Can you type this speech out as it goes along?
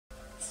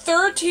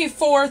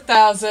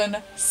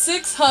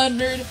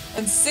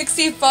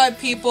34,665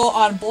 people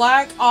on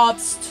Black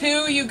Ops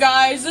 2, you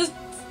guys. There's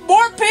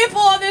more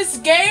people on this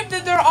game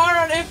than there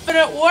are on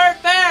Infinite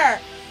Warfare.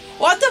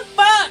 What the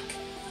fuck?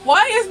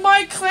 Why is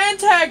my clan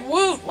tag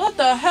Woot? What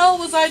the hell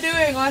was I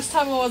doing last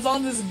time I was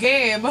on this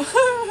game?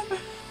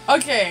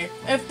 Okay,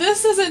 if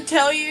this doesn't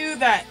tell you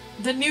that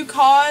the new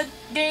COD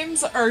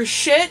games are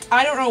shit,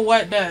 I don't know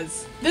what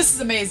does. This is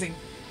amazing.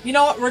 You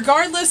know what,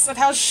 regardless of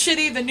how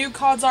shitty the new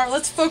CODs are,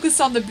 let's focus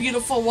on the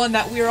beautiful one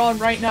that we're on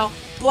right now.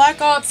 Black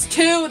Ops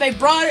 2, they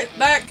brought it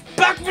back.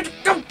 Backwards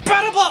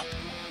compatible!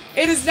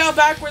 It is now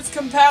backwards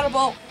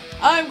compatible.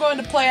 I'm going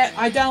to play it.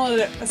 I downloaded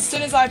it as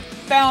soon as I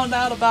found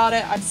out about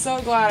it. I'm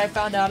so glad I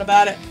found out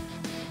about it.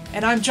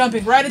 And I'm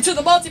jumping right into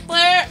the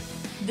multiplayer.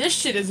 This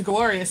shit is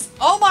glorious.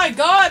 Oh my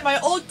god, my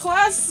old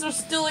classes are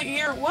still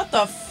here. What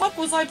the fuck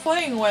was I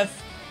playing with?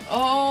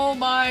 Oh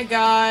my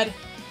god.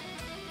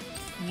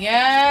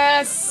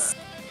 Yes!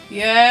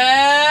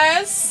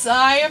 Yes!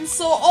 I am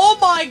so- Oh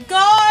my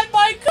god!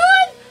 My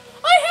gun!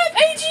 I have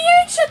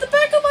AGH at the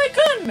back of my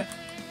gun!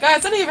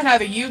 Guys, I didn't even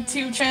have a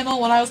YouTube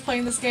channel when I was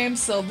playing this game,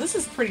 so this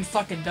is pretty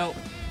fucking dope.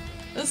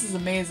 This is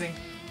amazing.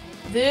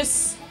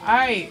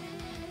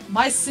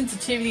 My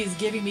sensitivity is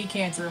giving me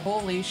cancer.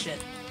 Holy shit.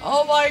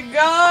 Oh my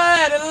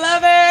god! I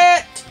love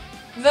it!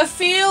 The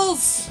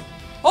feels!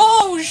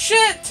 Oh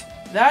shit!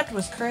 That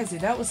was crazy.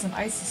 That was some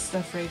icy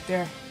stuff right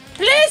there.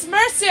 Please,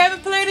 mercy! I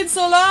haven't played in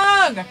so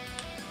long!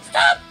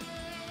 Stop!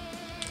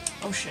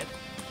 Oh shit.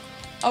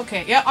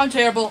 Okay, yeah, I'm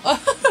terrible.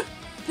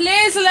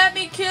 Please let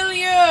me kill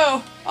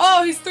you!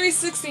 Oh, he's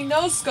 360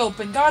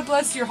 no-scoping. God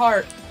bless your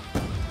heart.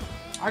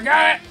 I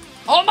got it!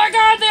 Oh my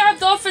god, they have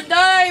dolphin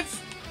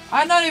dive!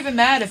 I'm not even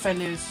mad if I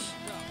lose.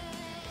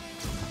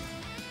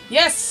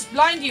 Yes!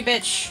 Blind you,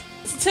 bitch!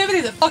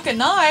 Sensitivity's at fucking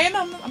 9.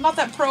 I'm not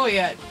that pro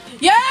yet.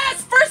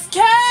 Yes! First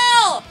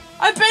kill!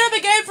 I've been in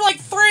the game for like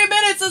 3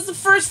 minutes. That's the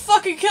first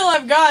fucking kill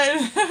I've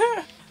gotten.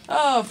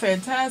 Oh,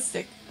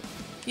 fantastic.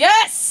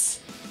 Yes!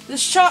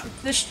 This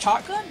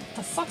shotgun?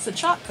 The fuck's a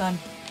shotgun?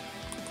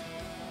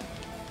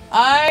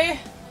 I'm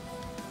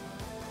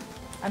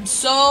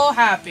so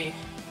happy.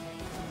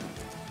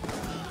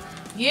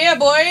 Yeah,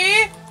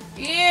 boy!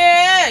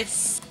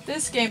 Yes!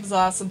 This game is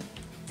awesome.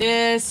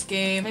 This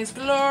game is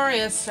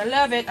glorious. I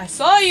love it. I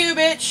saw you,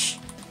 bitch!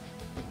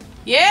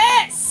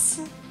 Yes!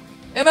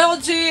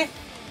 MLG!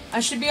 I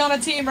should be on a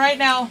team right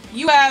now.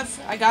 UAV.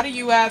 I got a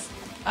UAV.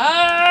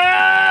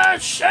 Ah,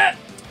 shit!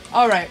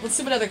 Alright, let's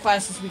see what other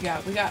classes we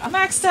got. I'm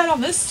maxed out on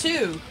this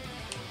too.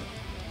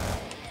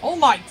 Oh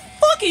my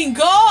fucking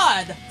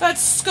god! That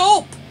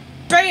scope!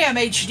 Bam,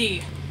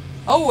 HD!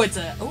 Oh, it's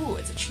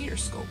a cheater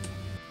scope.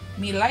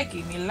 Me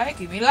likey, me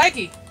likey, me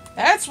likey.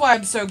 That's why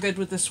I'm so good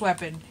with this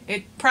weapon.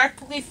 It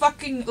practically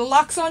fucking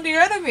locks onto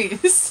your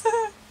enemies.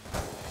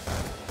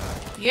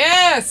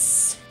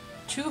 Yes!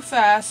 Too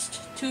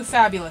fast, too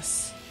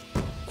fabulous.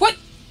 Quit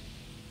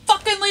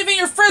fucking leaving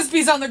your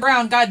frisbees on the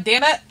ground, god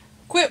damn it!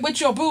 Quit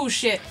with your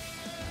bullshit.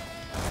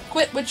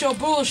 Quit with your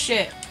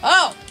bullshit.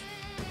 Oh!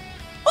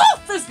 Oh,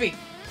 frisbee!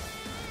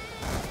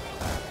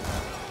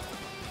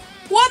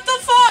 What the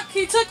fuck?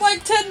 He took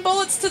like 10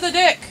 bullets to the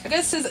dick. I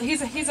guess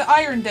he's an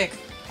iron dick.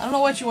 I don't know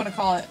what you want to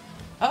call it.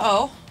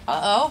 Uh-oh.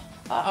 Uh-oh.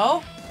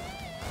 Uh-oh.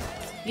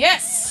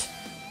 Yes!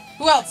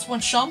 Who else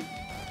wants shum?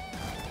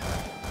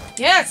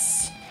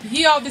 Yes!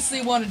 He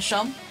obviously wanted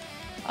shum.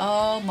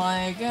 Oh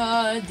my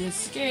god,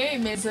 this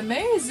game is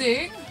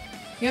amazing.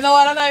 You know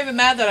what? I'm not even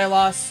mad that I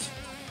lost.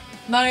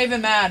 I'm not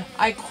even mad.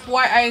 I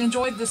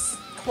enjoyed this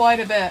quite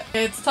a bit.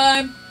 It's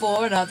time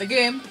for another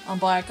game on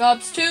Black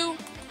Ops 2.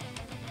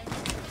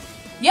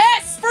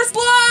 Yes! First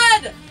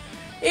blood!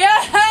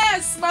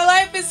 Yes! My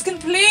life is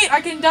complete!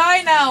 I can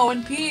die now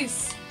in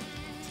peace.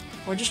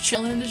 We're just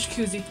chilling in the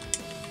jacuzzi.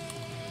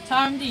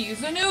 Time to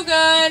use a new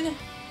gun!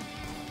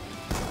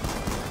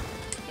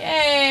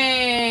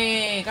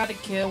 Yay! Got a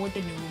kill with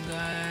the new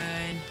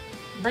gun.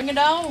 Bring it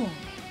on!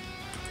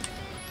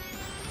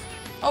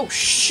 Oh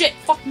shit!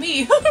 Fuck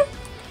me!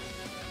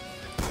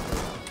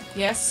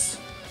 Yes.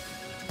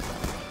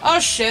 Oh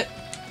shit.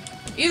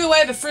 Either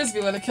way, the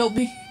frisbee would have killed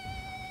me.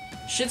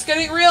 Shit's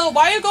getting real.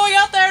 Why are you going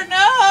out there?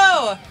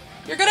 No!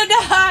 You're gonna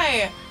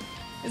die!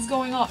 It's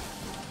going on.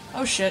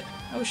 Oh shit.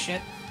 Oh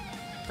shit.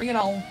 Bring it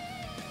on.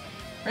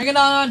 Bring it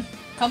on.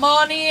 Come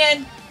on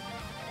in.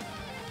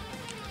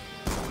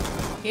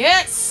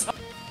 Yes!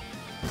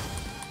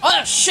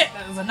 Oh shit!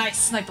 That was a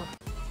nice sniper.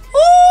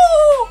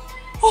 Ooh!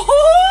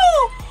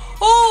 Oh!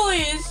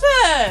 Holy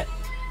shit!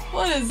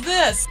 What is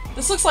this?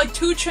 This looks like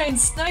 2 Chainz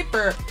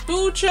sniper.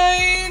 2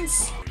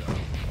 Chainz!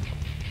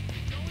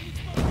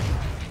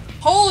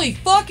 Holy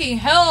fucking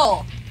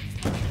hell!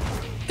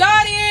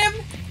 Got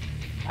him!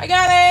 I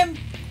got him!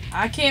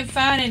 I can't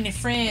find any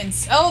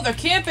friends. Oh, they're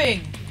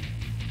camping!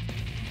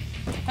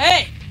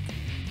 Hey!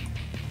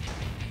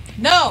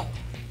 No!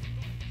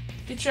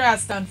 Get your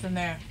ass done from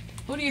there.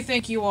 Who do you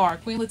think you are?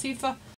 Queen Latifah?